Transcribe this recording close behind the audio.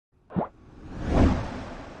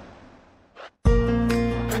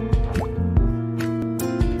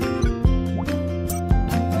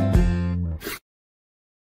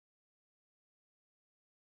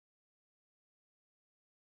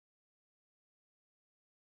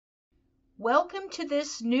Welcome to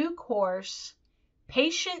this new course,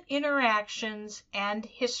 Patient Interactions and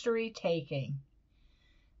History Taking.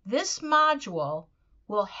 This module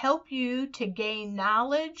will help you to gain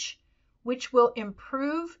knowledge which will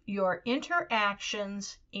improve your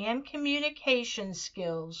interactions and communication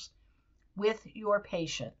skills with your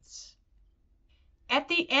patients. At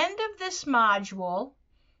the end of this module,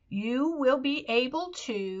 you will be able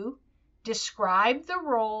to describe the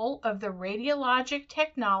role of the radiologic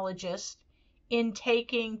technologist in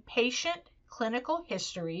taking patient clinical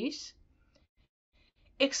histories,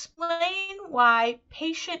 explain why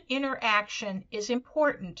patient interaction is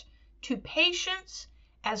important to patients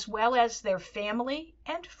as well as their family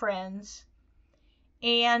and friends,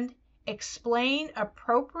 and explain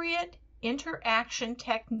appropriate interaction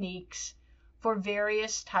techniques for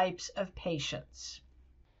various types of patients.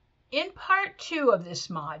 In Part 2 of this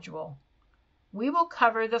module, we will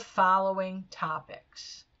cover the following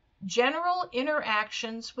topics: general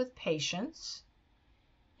interactions with patients,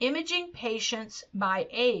 imaging patients by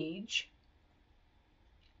age,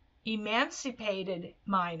 emancipated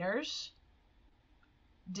minors,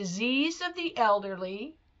 disease of the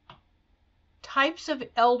elderly, types of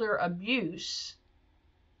elder abuse,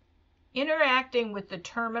 interacting with the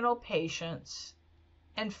terminal patients,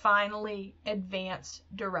 and finally, advance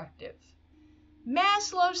directive.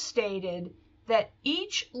 Maslow stated that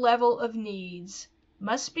each level of needs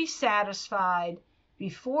must be satisfied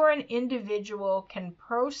before an individual can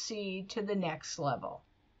proceed to the next level.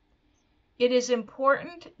 It is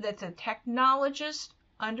important that the technologist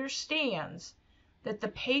understands that the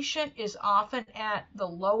patient is often at the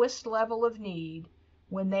lowest level of need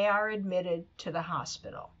when they are admitted to the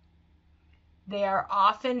hospital. They are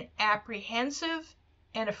often apprehensive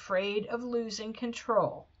and afraid of losing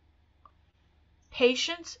control.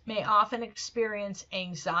 Patients may often experience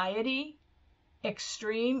anxiety,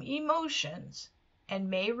 extreme emotions, and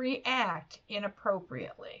may react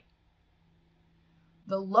inappropriately.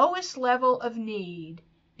 The lowest level of need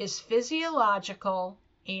is physiological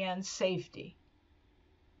and safety.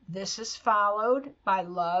 This is followed by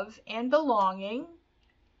love and belonging,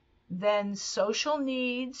 then social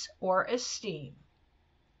needs or esteem.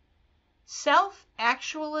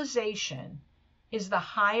 Self-actualization is the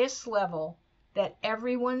highest level that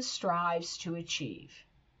everyone strives to achieve.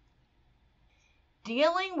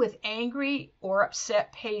 Dealing with angry or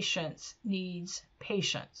upset patients needs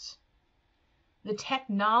patience. The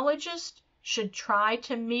technologist should try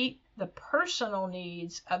to meet the personal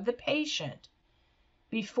needs of the patient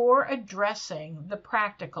before addressing the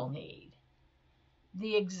practical need.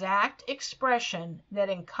 The exact expression that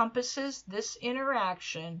encompasses this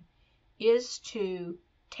interaction is to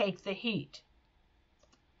take the heat.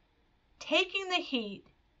 Taking the heat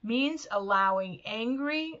means allowing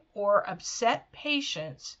angry or upset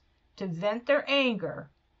patients to vent their anger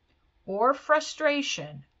or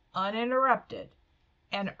frustration uninterrupted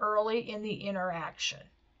and early in the interaction.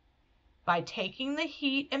 By taking the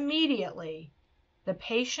heat immediately, the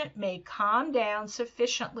patient may calm down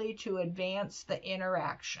sufficiently to advance the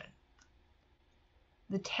interaction.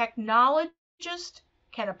 The technologist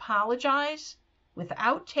can apologize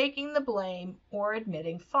without taking the blame or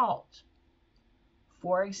admitting fault.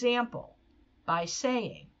 For example, by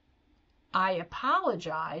saying, "I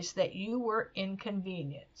apologize that you were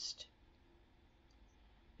inconvenienced."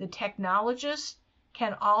 The technologist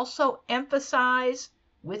can also empathize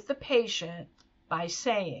with the patient by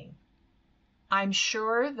saying, "I'm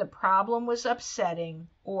sure the problem was upsetting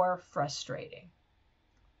or frustrating."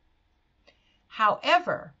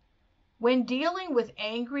 However, when dealing with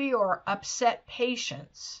angry or upset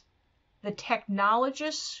patients, the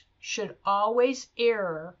technologist should always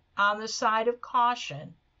err on the side of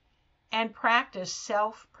caution and practice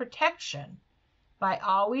self-protection by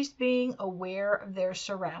always being aware of their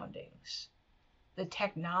surroundings. The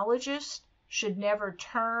technologist should never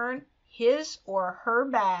turn his or her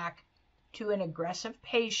back to an aggressive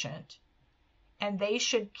patient, and they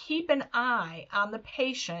should keep an eye on the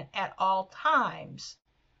patient at all times,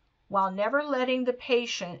 while never letting the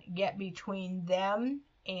patient get between them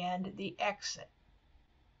and the exit.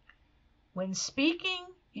 When speaking,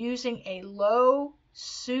 using a low,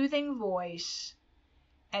 soothing voice,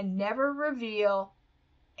 and never reveal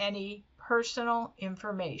any personal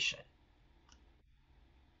information.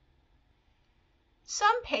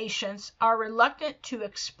 Some patients are reluctant to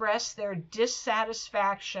express their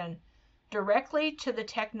dissatisfaction directly to the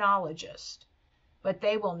technologist, but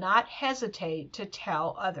they will not hesitate to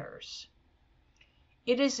tell others.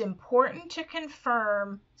 It is important to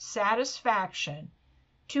confirm satisfaction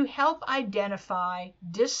to help identify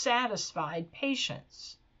dissatisfied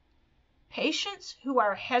patients. Patients who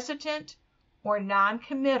are hesitant or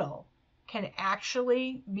non-committal can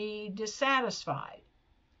actually be dissatisfied.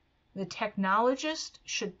 The technologist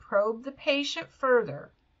should probe the patient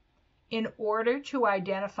further in order to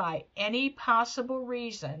identify any possible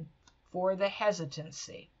reason for the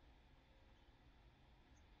hesitancy.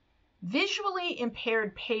 Visually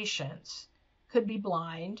impaired patients could be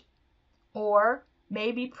blind or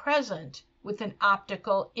may be present with an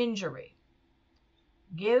optical injury.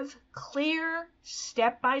 Give clear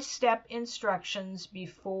step-by-step instructions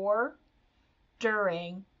before,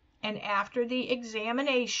 during, and after the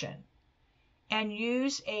examination, and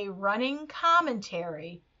use a running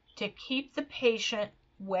commentary to keep the patient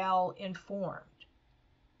well informed.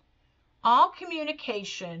 All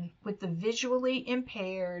communication with the visually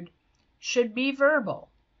impaired should be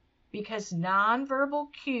verbal, because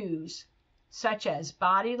nonverbal cues, such as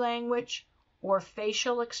body language or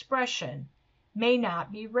facial expression, may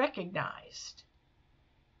not be recognized.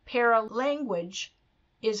 Paralanguage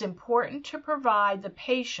is important to provide the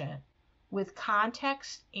patient with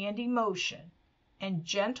context and emotion, and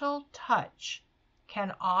gentle touch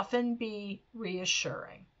can often be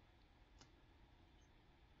reassuring.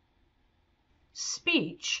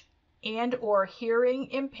 Speech and/or hearing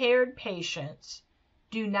impaired patients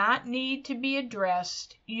do not need to be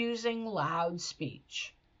addressed using loud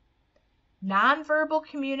speech. Nonverbal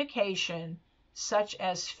communication, such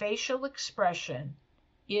as facial expression,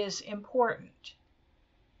 is important.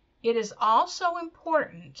 It is also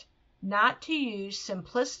important not to use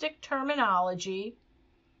simplistic terminology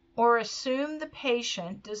or assume the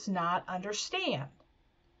patient does not understand.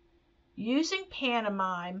 Using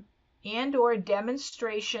pantomime and/or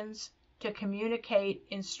demonstrations to communicate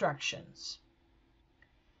instructions.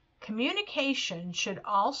 Communication should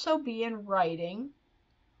also be in writing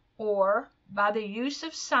or by the use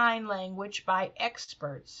of sign language by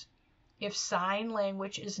experts if sign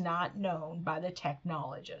language is not known by the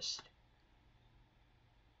technologist.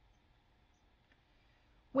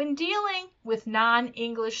 When dealing with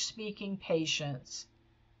non-English speaking patients,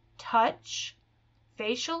 touch,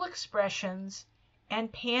 facial expressions,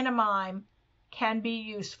 and pantomime can be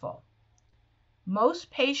useful. Most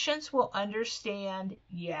patients will understand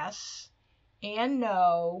yes and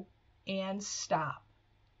no and stop.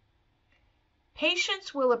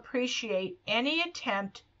 Patients will appreciate any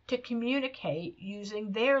attempt to communicate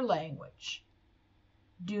using their language.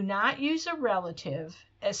 Do not use a relative,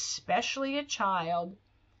 especially a child,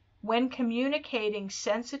 when communicating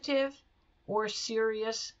sensitive or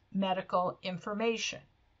serious medical information.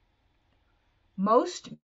 Most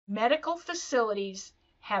medical facilities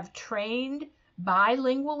have trained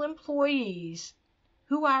bilingual employees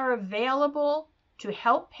who are available to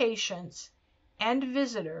help patients and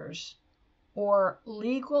visitors or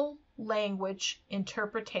legal language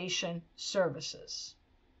interpretation services.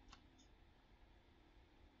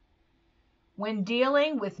 When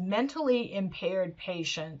dealing with mentally impaired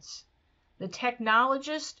patients, the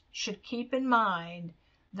technologist should keep in mind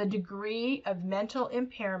the degree of mental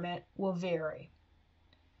impairment will vary.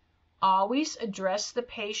 Always address the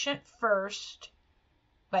patient first,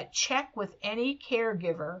 but check with any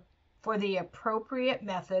caregiver for the appropriate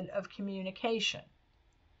method of communication.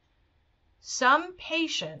 Some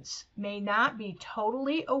patients may not be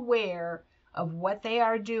totally aware of what they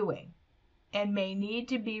are doing and may need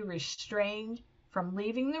to be restrained from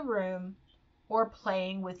leaving the room or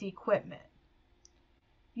playing with equipment.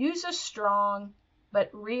 Use a strong but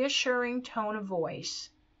reassuring tone of voice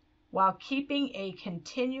while keeping a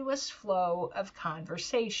continuous flow of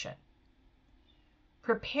conversation.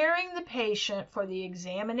 Preparing the patient for the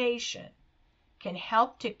examination can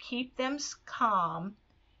help to keep them calm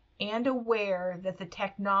and aware that the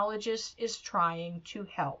technologist is trying to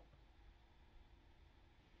help.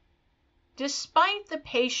 Despite the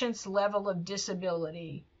patient's level of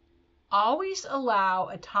disability, always allow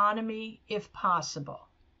autonomy if possible.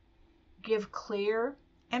 Give clear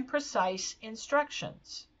and precise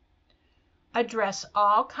instructions. Address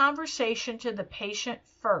all conversation to the patient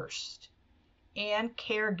first and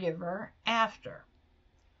caregiver after,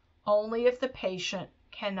 only if the patient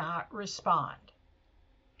cannot respond.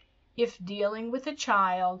 If dealing with a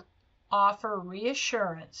child, offer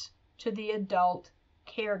reassurance to the adult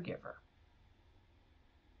caregiver.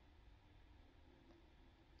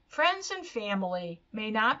 Friends and family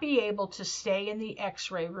may not be able to stay in the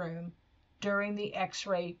X-ray room during the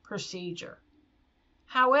X-ray procedure.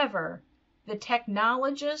 However, the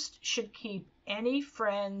technologist should keep any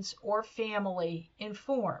friends or family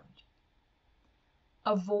informed.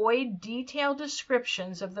 Avoid detailed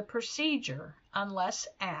descriptions of the procedure unless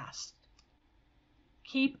asked.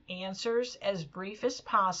 Keep answers as brief as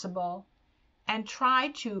possible and try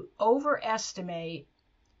to overestimate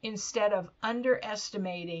instead of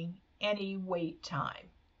underestimating any wait time.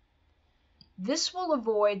 This will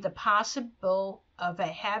avoid the possibility of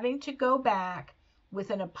having to go back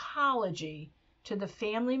with an apology to the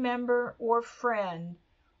family member or friend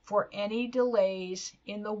for any delays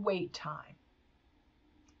in the wait time.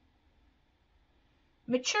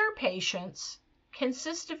 Mature patients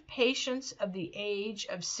consist of patients of the age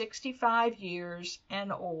of 65 years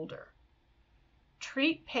and older.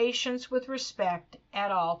 Treat patients with respect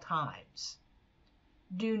at all times.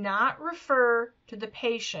 Do not refer to the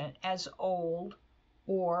patient as old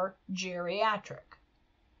or geriatric.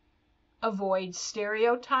 Avoid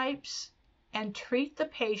stereotypes and treat the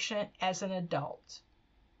patient as an adult.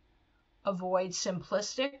 Avoid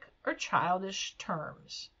simplistic or childish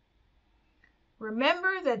terms.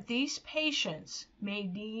 Remember that these patients may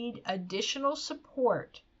need additional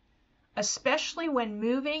support, especially when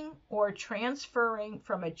moving or transferring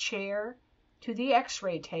from a chair to the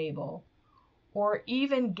X-ray table, or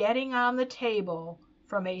even getting on the table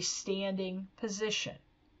from a standing position.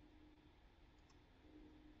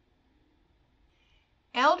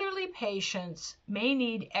 Elderly patients may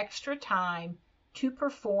need extra time to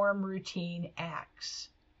perform routine acts.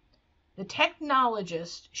 The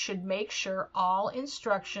technologist should make sure all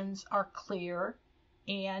instructions are clear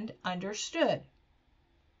and understood.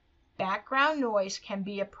 Background noise can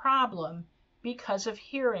be a problem because of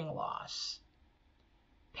hearing loss.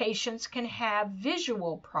 Patients can have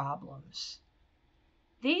visual problems.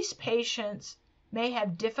 These patients may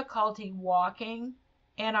have difficulty walking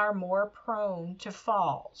and are more prone to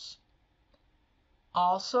falls.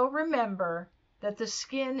 Also remember that the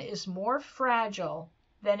skin is more fragile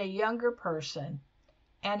than a younger person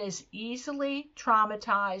and is easily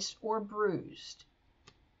traumatized or bruised.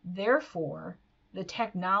 Therefore, the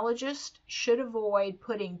technologist should avoid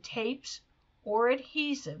putting tapes or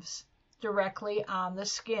adhesives directly on the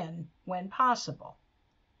skin when possible.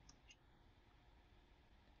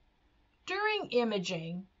 During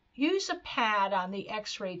imaging, use a pad on the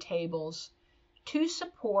X-ray tables to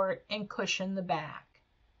support and cushion the back,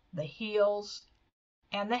 the heels,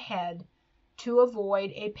 and the head to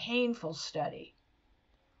avoid a painful study.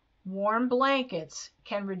 Warm blankets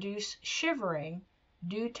can reduce shivering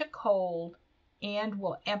due to cold and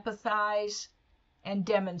will empathize and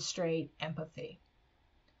demonstrate empathy.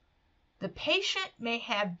 The patient may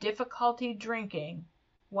have difficulty drinking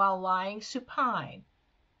while lying supine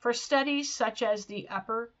for studies such as the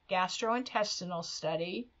upper gastrointestinal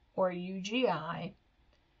study, or UGI.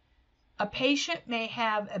 A patient may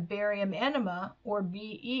have a barium enema, or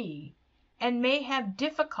BE, and may have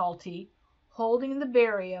difficulty holding the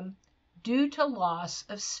barium due to loss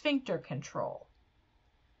of sphincter control.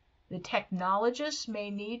 The technologist may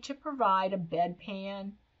need to provide a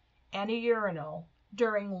bedpan and a urinal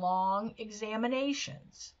during long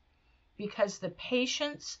examinations because the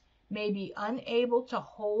patients may be unable to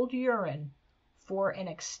hold urine for an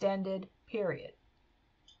extended period.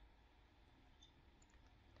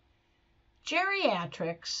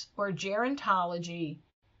 Geriatrics, or gerontology,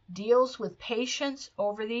 deals with patients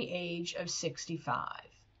over the age of 65.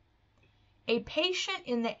 A patient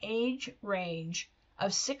in the age range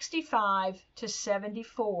of 65 to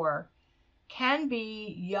 74 can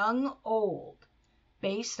be young-old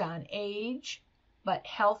based on age, but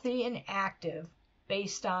healthy and active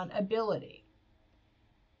based on ability.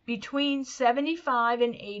 Between 75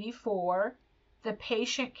 and 84, the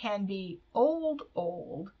patient can be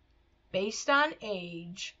old based on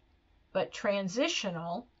age, but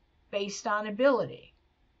transitional based on ability.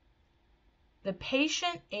 The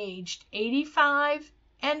patient aged 85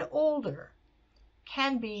 and older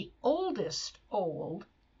can be oldest old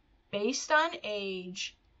based on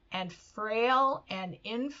age and frail and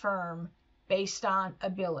infirm based on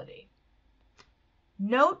ability.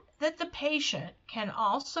 Note that the patient can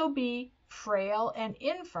also be frail and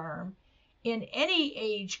infirm in any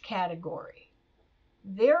age category.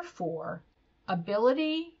 Therefore,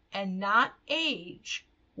 ability and not age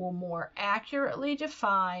will more accurately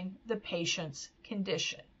define the patient's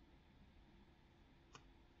condition.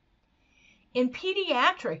 In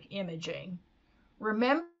pediatric imaging,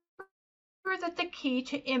 remember that the key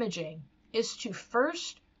to imaging is to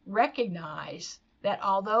first recognize that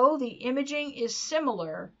although the imaging is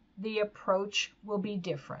similar, the approach will be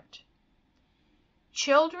different.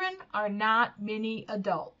 Children are not mini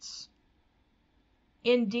adults.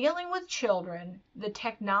 In dealing with children, the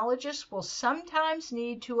technologist will sometimes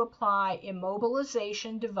need to apply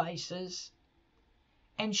immobilization devices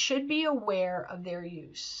and should be aware of their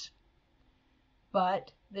use.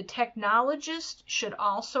 But the technologist should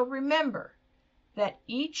also remember that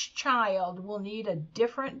each child will need a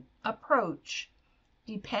different approach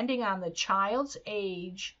depending on the child's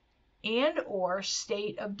age and/or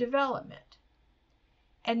state of development.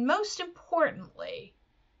 And most importantly,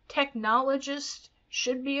 technologists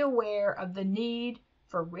should be aware of the need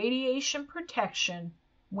for radiation protection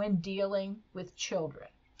when dealing with children.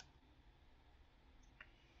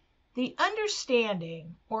 The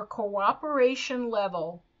understanding or cooperation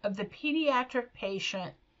level of the pediatric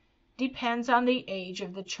patient depends on the age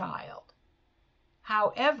of the child.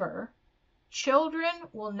 However, children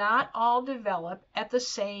will not all develop at the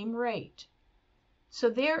same rate, so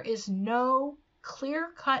there is no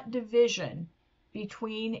clear-cut division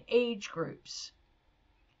between age groups.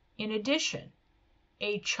 In addition,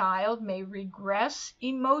 a child may regress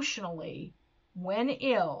emotionally when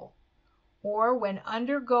ill or when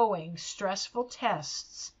undergoing stressful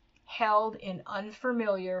tests held in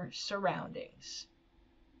unfamiliar surroundings.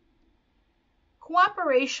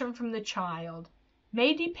 Cooperation from the child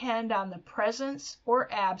may depend on the presence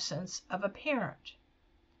or absence of a parent,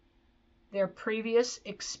 their previous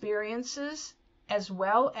experiences, as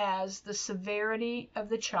well as the severity of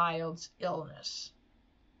the child's illness.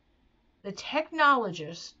 The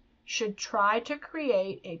technologist should try to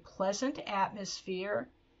create a pleasant atmosphere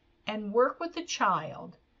and work with the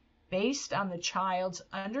child based on the child's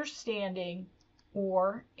understanding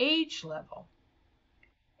or age level.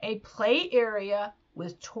 A play area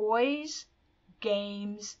with toys,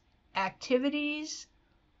 games, activities,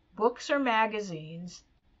 books, or magazines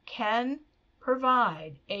can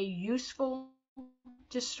provide a useful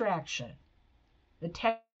distraction. The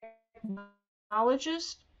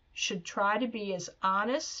technologist should try to be as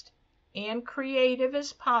honest and creative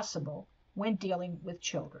as possible when dealing with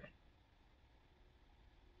children.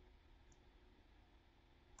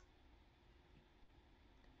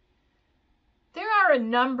 There are a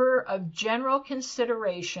number of general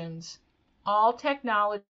considerations all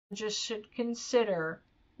technologists should consider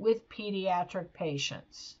with pediatric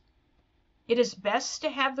patients. It is best to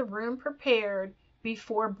have the room prepared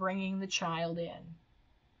before bringing the child in.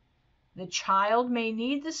 The child may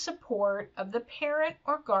need the support of the parent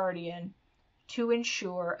or guardian to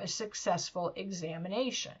ensure a successful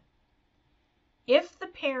examination. If the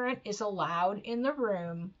parent is allowed in the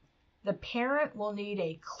room, the parent will need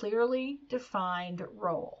a clearly defined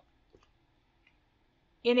role.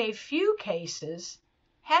 In a few cases,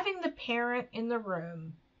 having the parent in the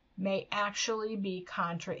room may actually be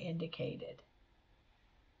contraindicated.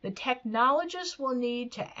 The technologist will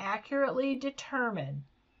need to accurately determine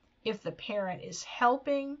if the parent is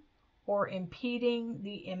helping or impeding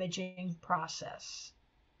the imaging process.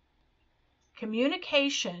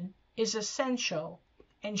 Communication is essential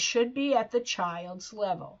and should be at the child's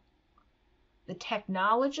level. The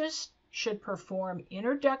technologist should perform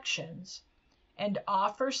introductions and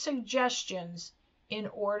offer suggestions in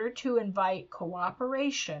order to invite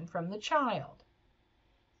cooperation from the child.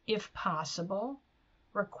 If possible,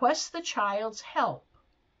 request the child's help,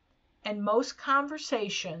 and most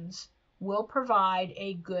conversations will provide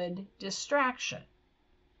a good distraction.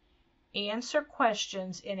 Answer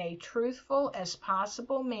questions in a truthful as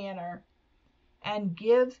possible manner and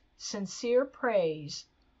give sincere praise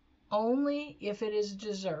only if it is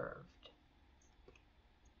deserved.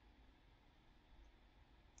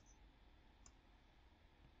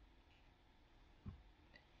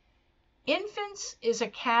 Infants is a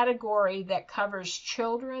category that covers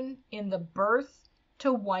children in the birth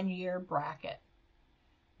to 1 year bracket.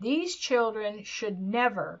 These children should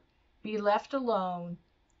never be left alone,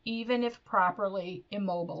 even if properly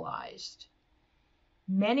immobilized.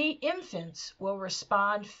 Many infants will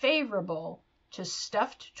respond favorable to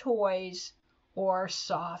stuffed toys or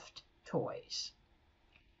soft toys.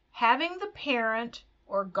 Having the parent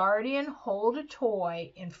or guardian hold a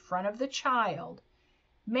toy in front of the child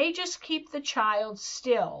may just keep the child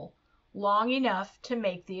still long enough to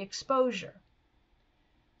make the exposure.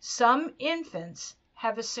 Some infants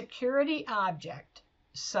have a security object,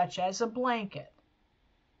 such as a blanket.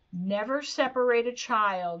 Never separate a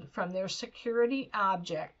child from their security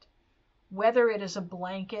object, whether it is a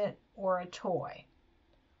blanket or a toy,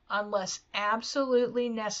 unless absolutely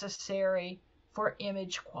necessary for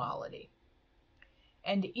image quality.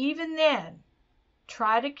 And even then,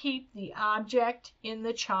 try to keep the object in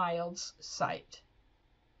the child's sight.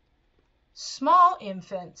 Small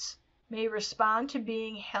infants may respond to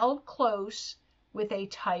being held close with a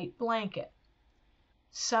tight blanket.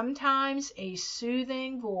 Sometimes a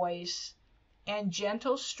soothing voice and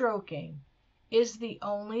gentle stroking is the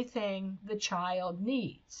only thing the child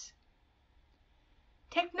needs.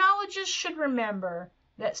 Technologists should remember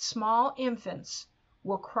that small infants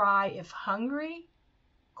will cry if hungry,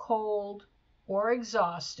 cold, or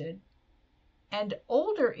exhausted, and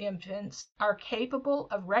older infants are capable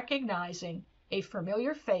of recognizing a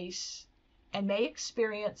familiar face and may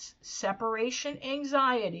experience separation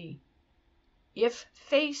anxiety if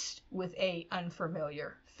faced with an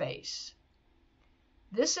unfamiliar face.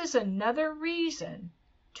 This is another reason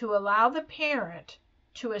to allow the parent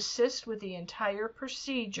to assist with the entire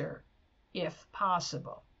procedure if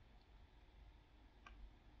possible.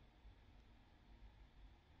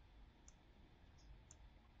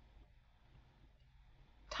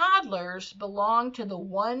 Toddlers belong to the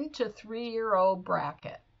 1 to 3-year-old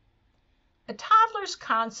bracket. A toddler's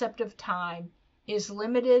concept of time is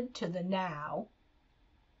limited to the now.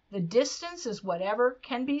 The distance is whatever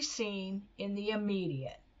can be seen in the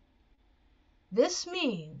immediate. This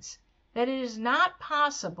means that it is not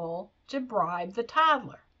possible to bribe the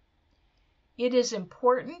toddler. It is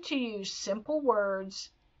important to use simple words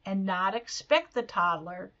and not expect the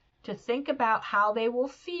toddler to think about how they will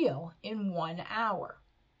feel in 1 hour.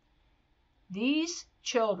 These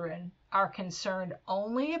children are concerned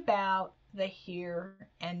only about the here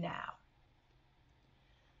and now.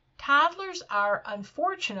 Toddlers are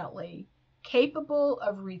unfortunately capable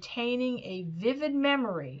of retaining a vivid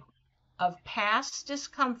memory of past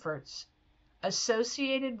discomforts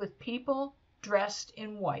associated with people dressed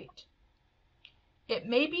in white. It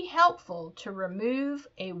may be helpful to remove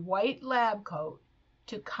a white lab coat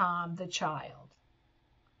to calm the child.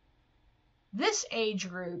 This age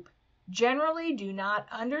group generally do not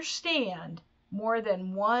understand more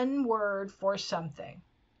than one word for something.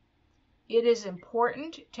 It is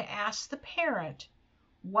important to ask the parent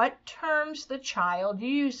what terms the child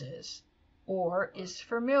uses or is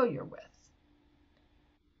familiar with.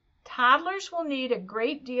 Toddlers will need a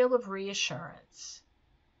great deal of reassurance.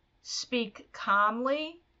 Speak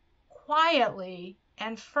calmly, quietly,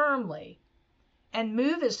 and firmly, and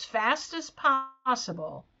move as fast as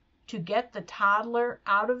possible to get the toddler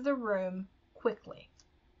out of the room quickly.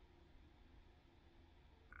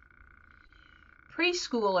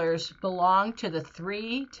 Preschoolers belong to the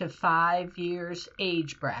 3 to 5 years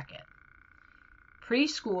age bracket.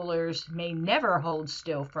 Preschoolers may never hold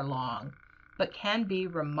still for long, but can be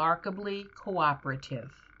remarkably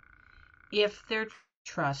cooperative if their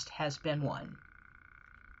trust has been won.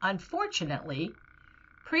 Unfortunately,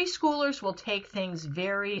 preschoolers will take things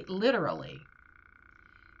very literally.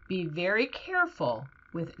 Be very careful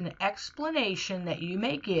with an explanation that you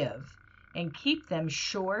may give and keep them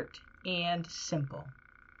short and simple.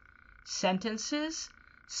 Sentences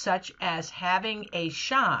such as having a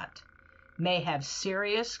shot may have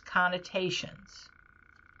serious connotations.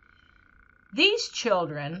 These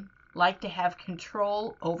children like to have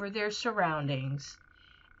control over their surroundings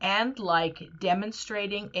and like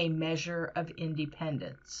demonstrating a measure of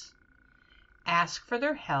independence. Ask for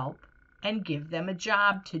their help and give them a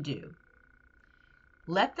job to do.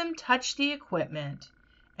 Let them touch the equipment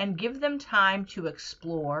and give them time to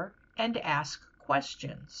explore and ask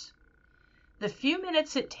questions. The few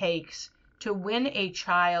minutes it takes to win a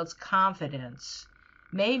child's confidence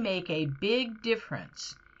may make a big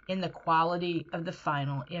difference in the quality of the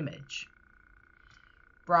final image.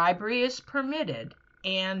 Bribery is permitted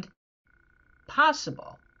and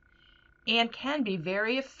possible and can be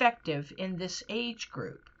very effective in this age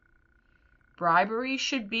group. Bribery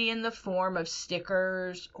should be in the form of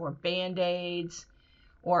stickers or Band-Aids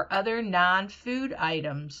or other non-food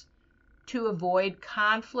items to avoid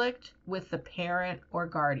conflict with the parent or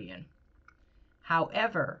guardian.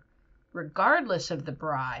 However, regardless of the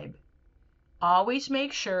bribe, always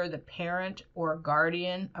make sure the parent or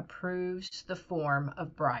guardian approves the form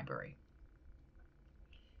of bribery.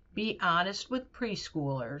 Be honest with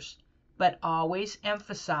preschoolers, but always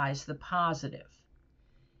emphasize the positive.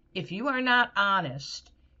 If you are not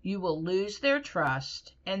honest, you will lose their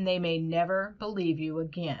trust and they may never believe you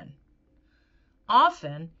again.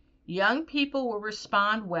 Often, young people will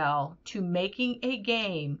respond well to making a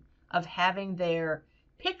game of having their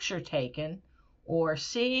picture taken or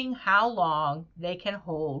seeing how long they can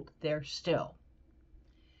hold their still.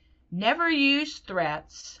 Never use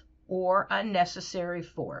threats or unnecessary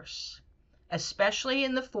force, especially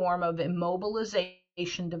in the form of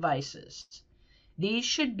immobilization devices. These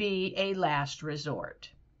should be a last resort.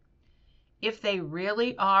 If they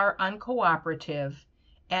really are uncooperative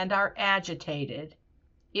and are agitated,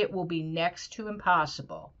 it will be next to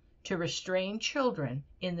impossible to restrain children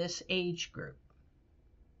in this age group.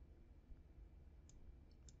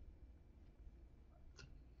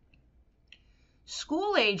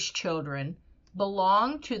 School-age children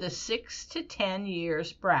belong to the 6 to 10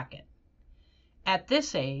 years bracket. At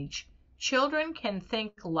this age, Children can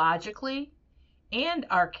think logically and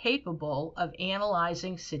are capable of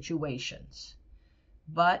analyzing situations,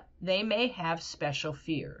 but they may have special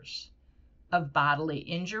fears of bodily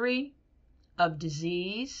injury, of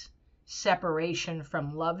disease, separation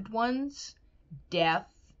from loved ones,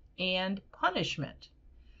 death, and punishment.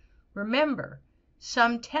 Remember,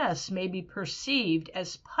 some tests may be perceived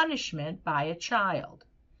as punishment by a child.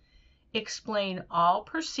 Explain all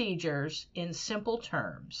procedures in simple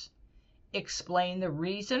terms. Explain the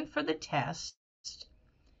reason for the test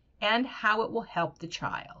and how it will help the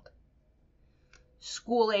child.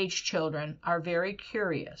 School-age children are very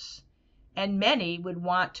curious, and many would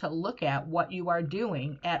want to look at what you are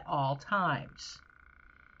doing at all times.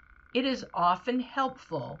 It is often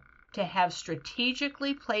helpful to have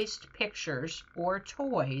strategically placed pictures or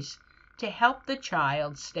toys to help the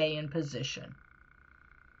child stay in position.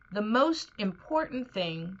 The most important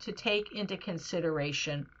thing to take into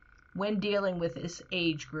consideration when dealing with this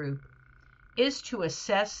age group is to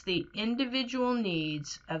assess the individual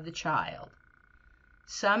needs of the child.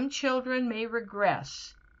 Some children may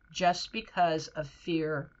regress just because of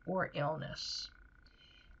fear or illness.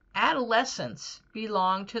 Adolescents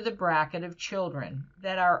belong to the bracket of children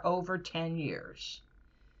that are over 10 years.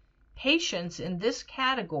 Patients in this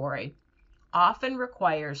category often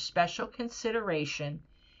require special consideration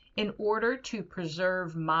in order to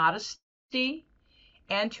preserve modesty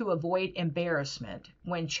and to avoid embarrassment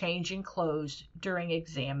when changing clothes during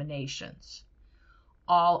examinations.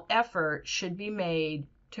 All effort should be made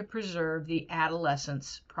to preserve the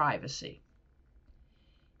adolescent's privacy.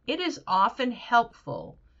 It is often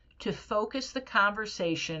helpful to focus the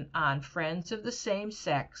conversation on friends of the same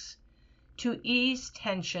sex to ease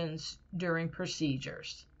tensions during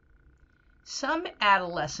procedures. Some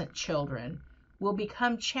adolescent children will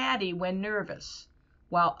become chatty when nervous,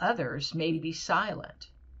 while others may be silent.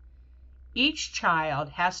 Each child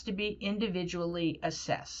has to be individually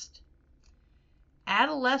assessed.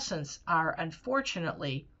 Adolescents are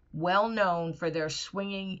unfortunately well known for their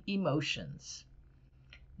swinging emotions.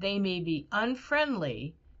 They may be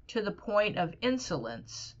unfriendly to the point of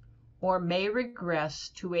insolence or may regress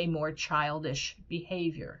to a more childish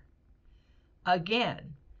behavior.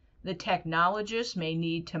 Again, the technologist may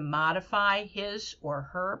need to modify his or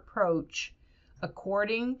her approach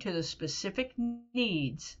according to the specific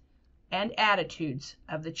needs and attitudes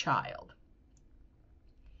of the child.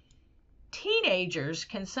 Teenagers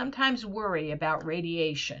can sometimes worry about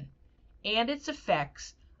radiation and its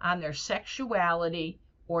effects on their sexuality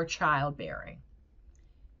or childbearing.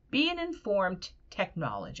 Be an informed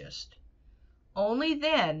technologist. Only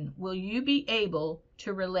then will you be able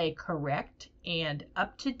to relay correct and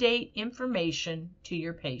up-to-date information to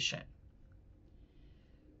your patient.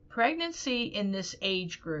 Pregnancy in this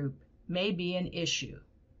age group may be an issue,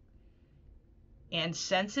 and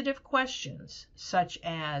sensitive questions such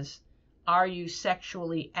as, "Are you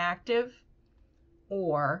sexually active?"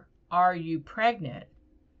 or "Are you pregnant?"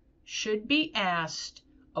 should be asked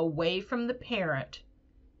away from the parent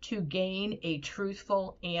to gain a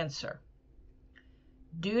truthful answer.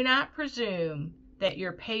 Do not presume that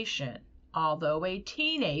your patient, although a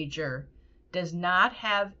teenager, does not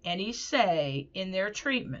have any say in their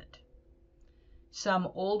treatment.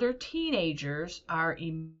 Some older teenagers are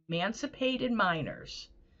emancipated minors,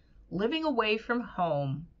 living away from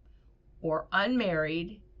home, or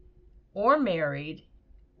unmarried, or married,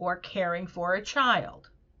 or caring for a child.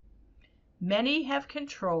 Many have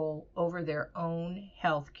control over their own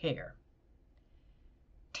health care.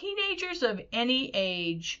 Teenagers of any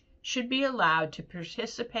age should be allowed to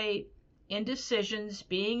participate in decisions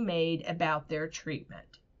being made about their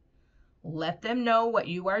treatment. Let them know what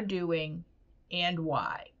you are doing and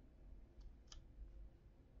why.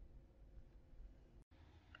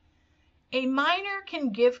 A minor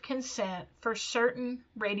can give consent for certain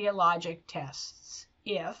radiologic tests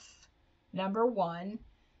if, number 1,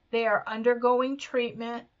 they are undergoing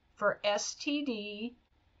treatment for STD,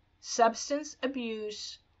 substance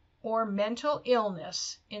abuse, or mental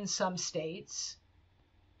illness in some states.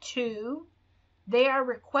 2, they are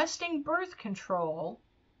requesting birth control,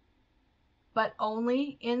 but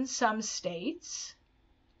only in some states.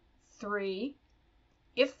 3,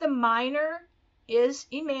 if the minor is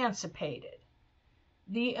emancipated.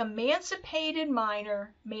 The emancipated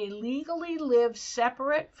minor may legally live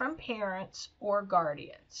separate from parents or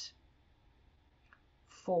guardians.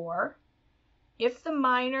 4, if the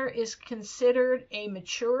minor is considered a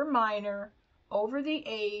mature minor over the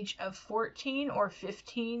age of 14 or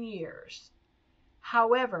 15 years.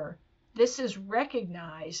 However, this is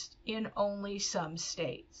recognized in only some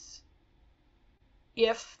states.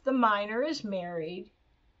 If the minor is married,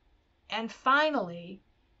 and finally,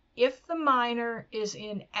 if the minor is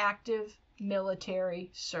in active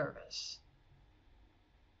military service.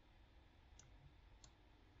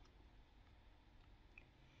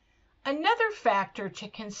 Another factor to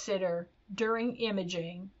consider during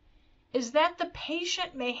imaging is that the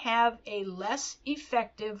patient may have a less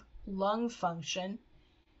effective lung function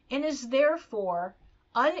and is therefore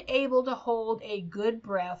unable to hold a good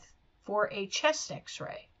breath for a chest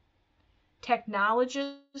X-ray.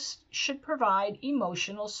 Technologists should provide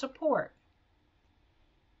emotional support.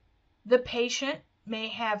 The patient may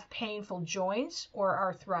have painful joints or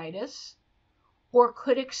arthritis, or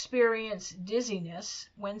could experience dizziness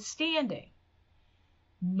when standing.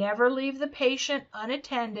 Never leave the patient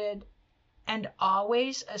unattended, and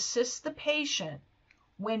always assist the patient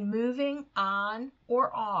when moving on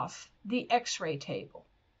or off the X-ray table.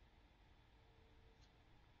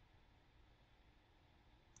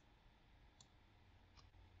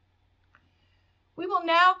 We will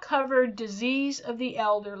now cover disease of the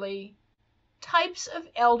elderly, types of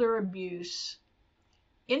elder abuse,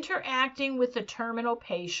 interacting with the terminal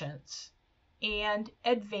patients, and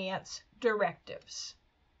advance directives.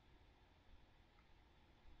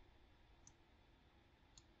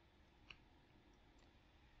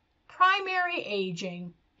 Primary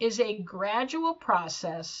aging is a gradual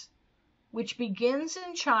process which begins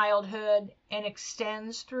in childhood and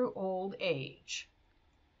extends through old age.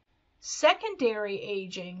 Secondary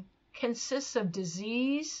aging consists of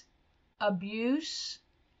disease, abuse,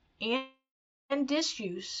 and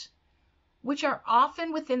disuse, which are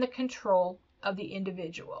often within the control of the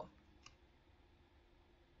individual.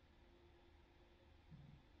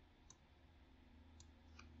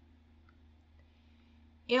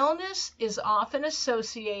 Illness is often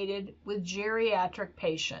associated with geriatric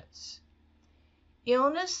patients.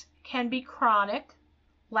 Illness can be chronic,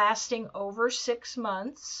 lasting over 6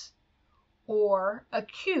 months, or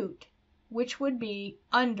acute, which would be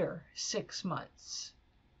under 6 months.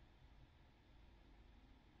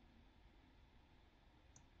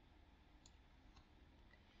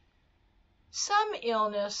 Some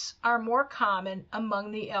illnesses are more common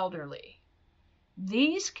among the elderly.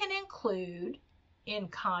 These can include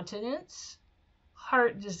incontinence,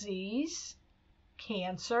 heart disease,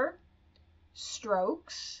 cancer,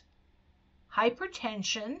 strokes,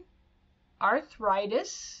 hypertension,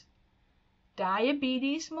 arthritis,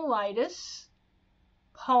 diabetes mellitus,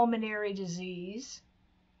 pulmonary disease,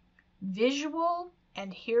 visual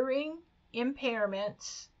and hearing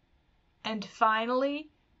impairments, and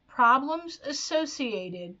finally, problems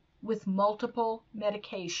associated with multiple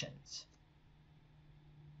medications.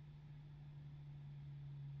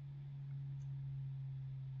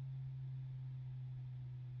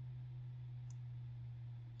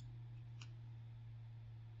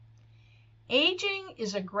 Aging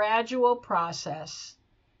is a gradual process,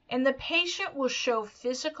 and the patient will show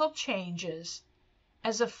physical changes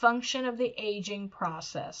as a function of the aging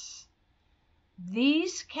process.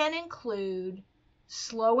 These can include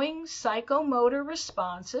slowing psychomotor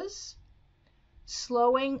responses,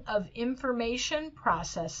 slowing of information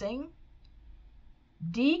processing,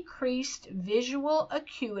 decreased visual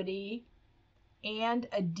acuity, and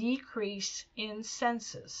a decrease in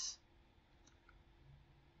senses.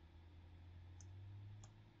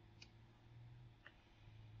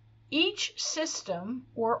 Each system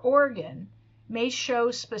or organ may show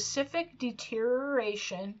specific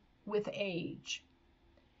deterioration with age.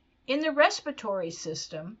 In the respiratory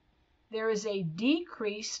system, there is a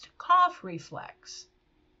decreased cough reflex,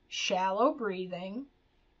 shallow breathing,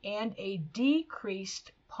 and a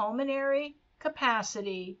decreased pulmonary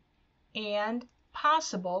capacity and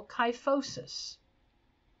possible kyphosis.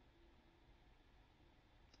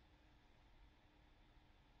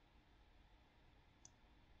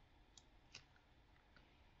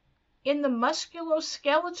 In the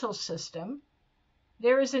musculoskeletal system,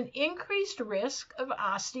 there is an increased risk of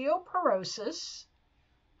osteoporosis,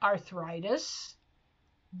 arthritis,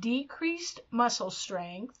 decreased muscle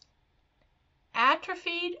strength,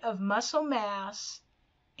 atrophy of muscle mass,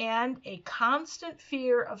 and a constant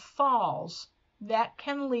fear of falls that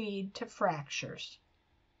can lead to fractures.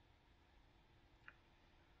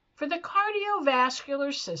 For the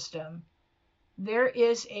cardiovascular system, there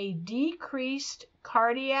is a decreased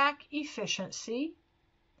cardiac efficiency,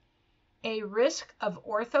 a risk of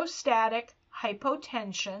orthostatic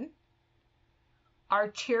hypotension,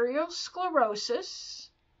 arterial sclerosis,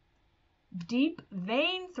 deep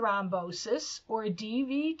vein thrombosis or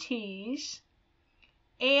DVTs,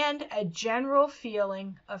 and a general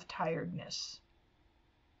feeling of tiredness.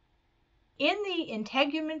 In the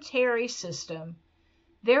integumentary system,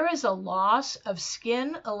 there is a loss of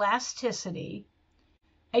skin elasticity,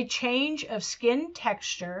 a change of skin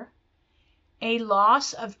texture, a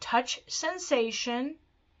loss of touch sensation,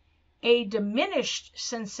 a diminished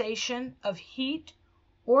sensation of heat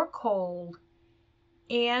or cold,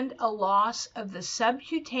 and a loss of the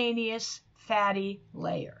subcutaneous fatty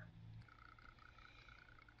layer.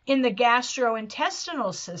 In the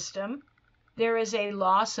gastrointestinal system, there is a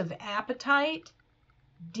loss of appetite,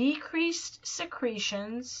 decreased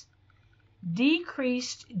secretions,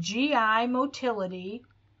 decreased GI motility,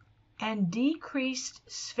 and decreased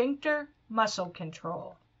sphincter muscle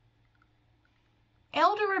control.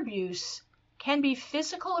 Elder abuse can be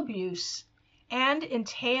physical abuse and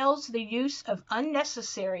entails the use of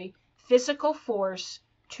unnecessary physical force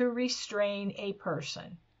to restrain a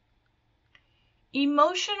person.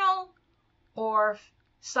 Emotional or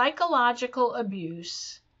psychological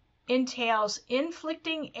abuse entails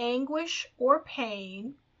inflicting anguish or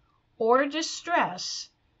pain or distress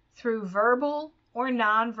through verbal or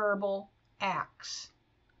nonverbal acts.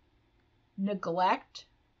 Neglect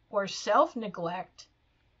or self-neglect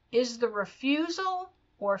is the refusal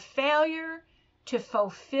or failure to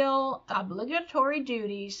fulfill obligatory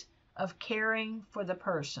duties of caring for the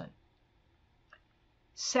person.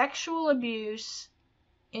 Sexual abuse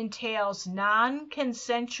entails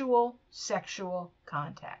non-consensual sexual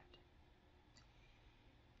contact.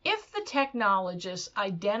 If the technologist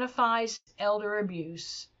identifies elder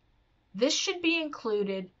abuse, this should be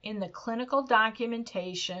included in the clinical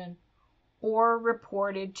documentation or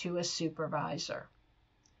reported to a supervisor.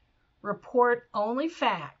 Report only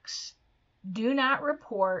facts. Do not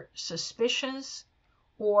report suspicions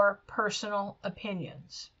or personal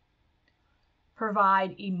opinions.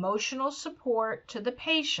 Provide emotional support to the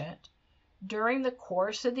patient during the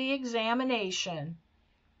course of the examination,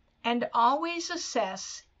 and always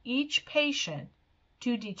assess each patient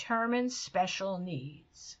to determine special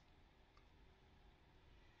needs.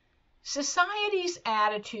 Society's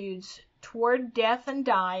attitudes toward death and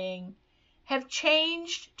dying have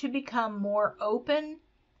changed to become more open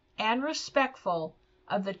and respectful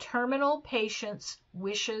of the terminal patient's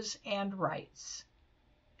wishes and rights.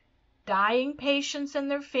 Dying patients and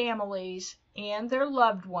their families and their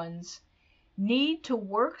loved ones need to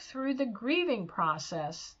work through the grieving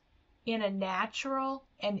process in a natural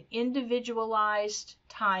and individualized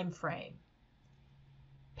time frame.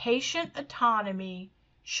 Patient autonomy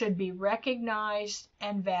should be recognized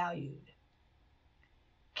and valued.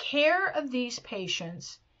 Care of these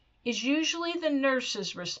patients is usually the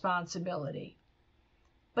nurse's responsibility,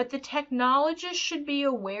 but the technologist should be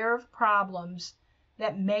aware of problems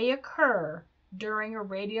that may occur during a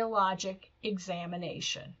radiologic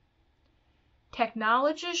examination.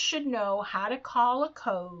 Technologists should know how to call a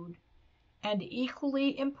code, and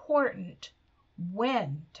equally important,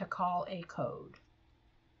 when to call a code.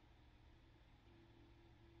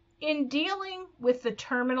 In dealing with the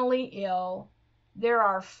terminally ill, there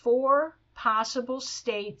are 4 possible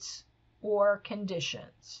states or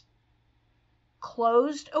conditions.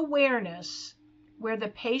 Closed awareness, where the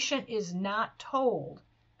patient is not told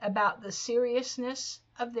about the seriousness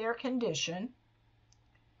of their condition.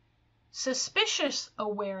 Suspicious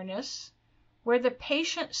awareness, where the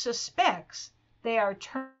patient suspects they are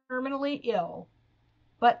terminally ill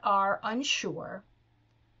but are unsure.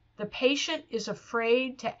 The patient is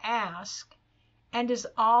afraid to ask and is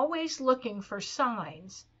always looking for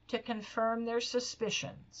signs to confirm their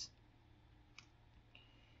suspicions.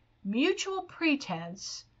 Mutual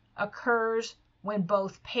pretense occurs when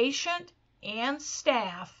both patient and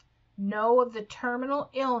staff know of the terminal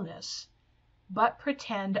illness but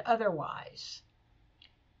pretend otherwise.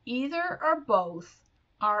 Either or both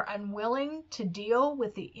are unwilling to deal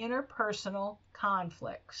with the interpersonal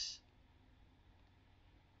conflicts.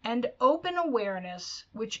 And open awareness,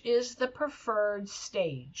 which is the preferred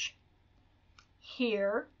stage.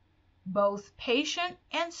 Here, both patient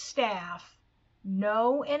and staff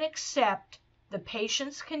know and accept the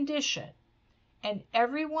patient's condition, and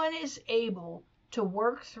everyone is able to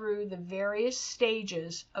work through the various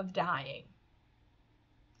stages of dying.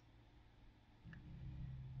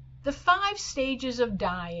 The 5 stages of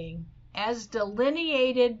dying, as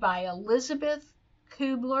delineated by Elizabeth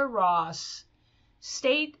Kubler-Ross,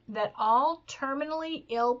 state that all terminally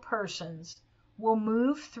ill persons will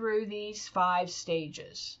move through these 5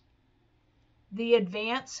 stages. The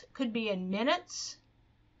advance could be in minutes,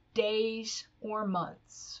 days, or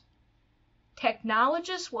months.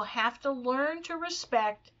 Technologists will have to learn to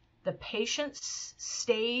respect the patient's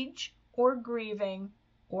stage or grieving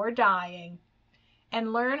or dying,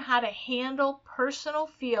 and learn how to handle personal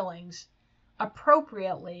feelings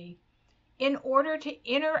appropriately in order to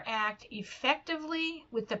interact effectively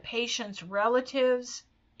with the patient's relatives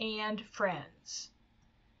and friends.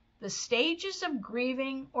 The stages of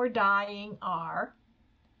grieving or dying are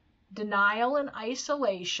denial and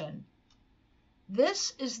isolation.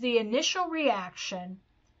 This is the initial reaction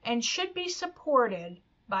and should be supported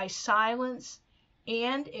by silence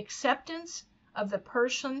and acceptance of the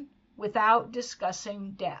person without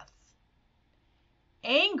discussing death.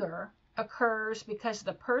 Anger occurs because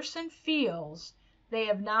the person feels they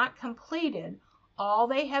have not completed all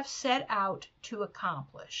they have set out to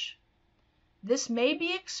accomplish. This may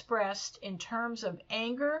be expressed in terms of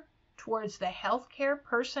anger towards the healthcare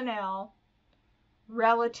personnel,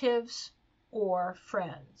 relatives, or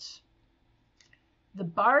friends. The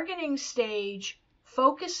bargaining stage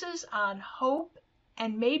focuses on hope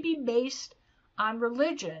and may be based on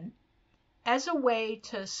religion as a way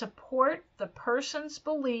to support the person's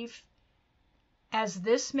belief, as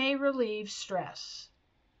this may relieve stress.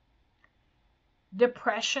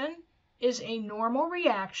 Depression is a normal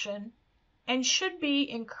reaction and should be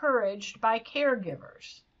encouraged by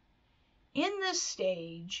caregivers. In this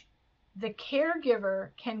stage, the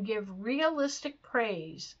caregiver can give realistic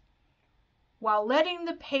praise while letting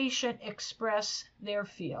the patient express their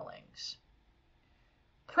feelings.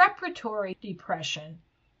 Preparatory depression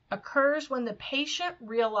occurs when the patient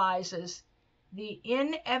realizes the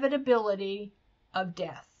inevitability of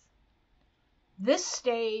death. This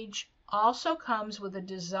stage also comes with a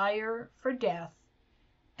desire for death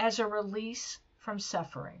as a release from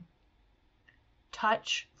suffering.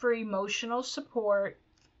 Touch for emotional support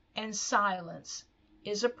and silence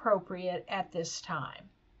is appropriate at this time.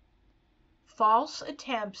 False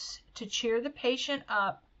attempts to cheer the patient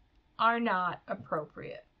up are not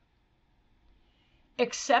appropriate.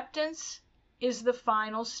 Acceptance is the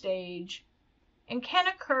final stage and can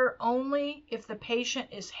occur only if the patient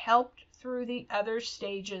is helped through the other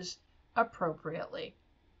stages appropriately.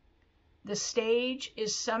 The stage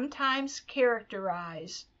is sometimes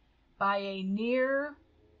characterized by a near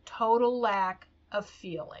total lack of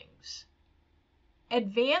feelings.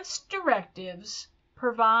 Advanced directives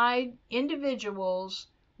provide individuals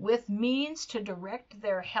with means to direct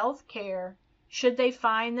their health care should they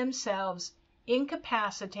find themselves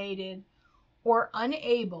incapacitated or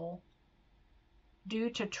unable due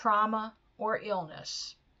to trauma or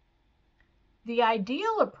illness. The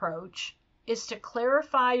ideal approach is to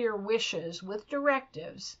clarify your wishes with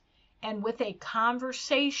directives and with a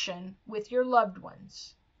conversation with your loved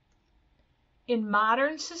ones. In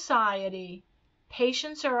modern society,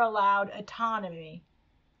 patients are allowed autonomy,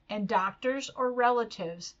 and doctors or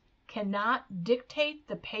relatives cannot dictate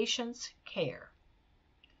the patient's care.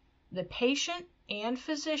 The patient and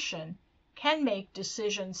physician can make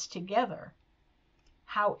decisions together.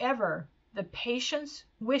 However, the patient's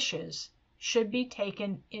wishes should be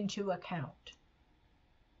taken into account.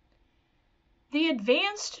 The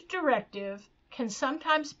advanced directive can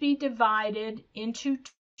sometimes be divided into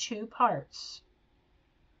two parts.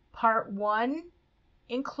 Part 1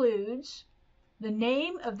 includes the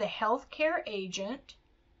name of the healthcare agent,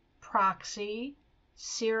 proxy,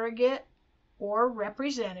 surrogate, or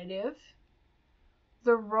representative,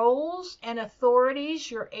 the roles and authorities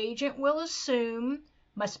your agent will assume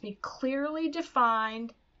must be clearly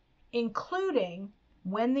defined, including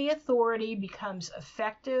when the authority becomes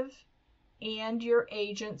effective and your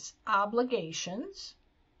agent's obligations.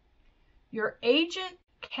 Your agent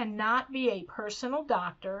cannot be a personal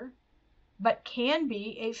doctor, but can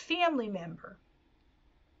be a family member.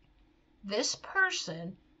 This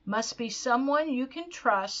person must be someone you can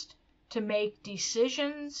trust to make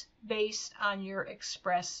decisions based on your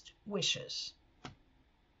expressed wishes.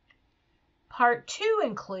 Part 2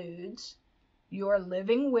 includes your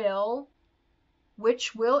living will,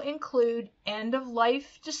 which will include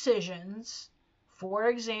end-of-life decisions, for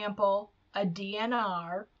example, a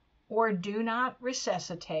DNR or do not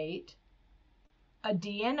resuscitate, a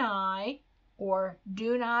DNI or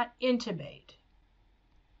do not intubate.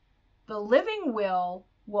 The living will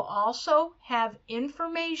also have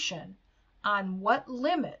information on what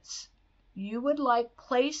limits you would like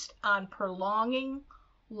placed on prolonging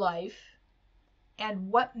life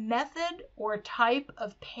and what method or type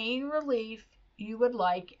of pain relief you would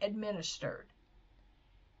like administered.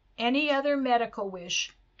 Any other medical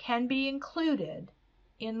wish can be included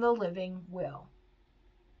in the living will.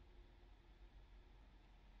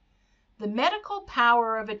 The medical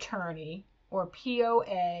power of attorney, or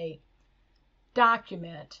POA,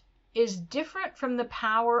 document is different from the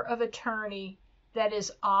power of attorney that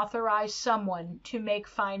is authorized someone to make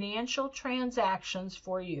financial transactions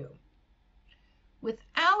for you.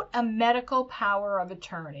 Without a medical power of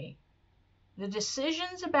attorney, the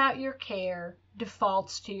decisions about your care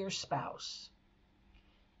defaults to your spouse.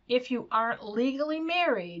 If you aren't legally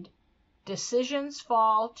married, decisions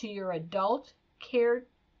fall to your adult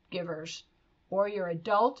caregivers or your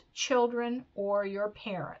adult children or your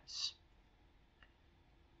parents.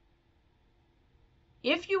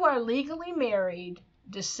 If you are legally married,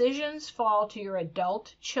 decisions fall to your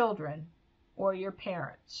adult children or your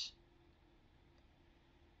parents.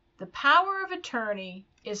 The power of attorney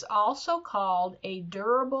is also called a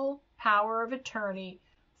durable power of attorney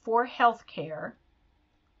for health care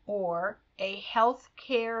or a health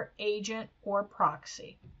care agent or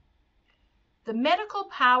proxy. The medical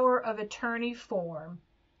power of attorney form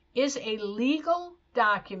is a legal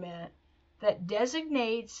document that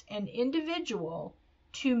designates an individual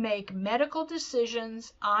to make medical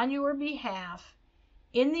decisions on your behalf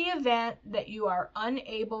in the event that you are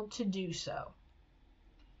unable to do so.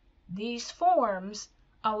 These forms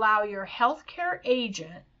allow your healthcare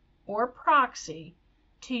agent or proxy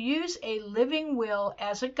to use a living will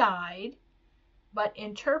as a guide, but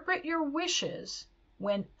interpret your wishes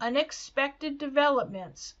when unexpected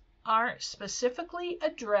developments aren't specifically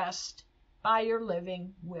addressed by your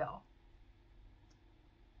living will.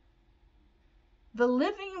 The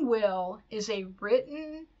living will is a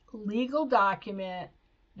written legal document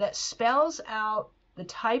that spells out the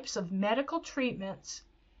types of medical treatments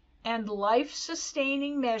and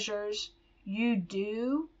life-sustaining measures you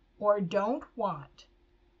do or don't want,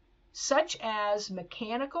 such as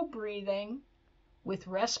mechanical breathing with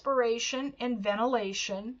respiration and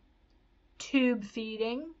ventilation, tube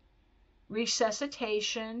feeding,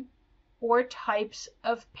 resuscitation, or types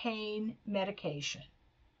of pain medication.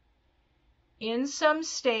 In some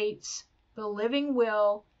states, the living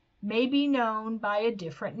will may be known by a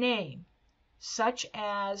different name, such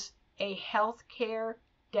as a health care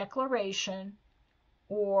declaration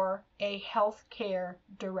or a health care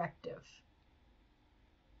directive.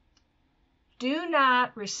 Do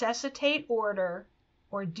not resuscitate order,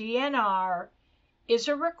 or DNR, is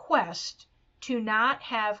a request to not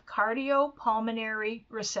have cardiopulmonary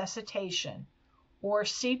resuscitation, or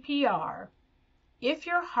CPR, if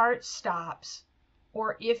your heart stops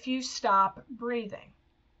or if you stop breathing.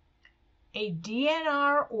 A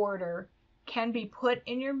DNR order can be put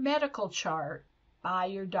in your medical chart by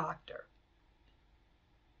your doctor.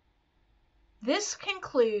 This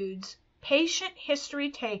concludes patient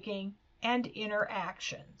history taking and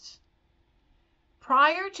interactions.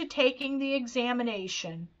 Prior to taking the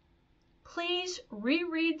examination, please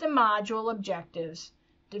reread the module objectives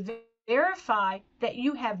to verify that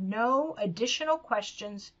you have no additional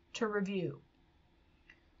questions to review.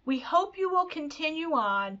 We hope you will continue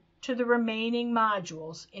on to the remaining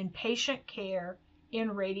modules in patient care in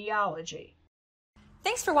radiology.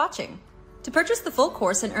 Thanks for watching. To purchase the full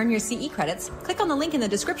course and earn your CE credits, click on the link in the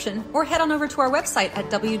description or head on over to our website at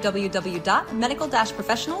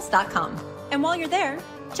www.medical-professionals.com. And while you're there,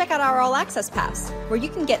 check out our All Access Pass, where you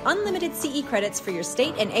can get unlimited CE credits for your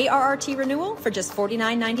state and ARRT renewal for just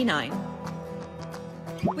 $49.99.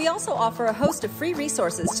 We also offer a host of free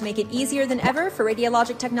resources to make it easier than ever for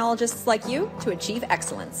radiologic technologists like you to achieve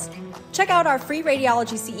excellence. Check out our free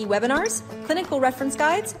radiology CE webinars, clinical reference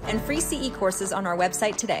guides, and free CE courses on our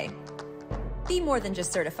website today. Be more than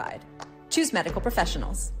just certified. Choose medical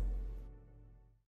professionals.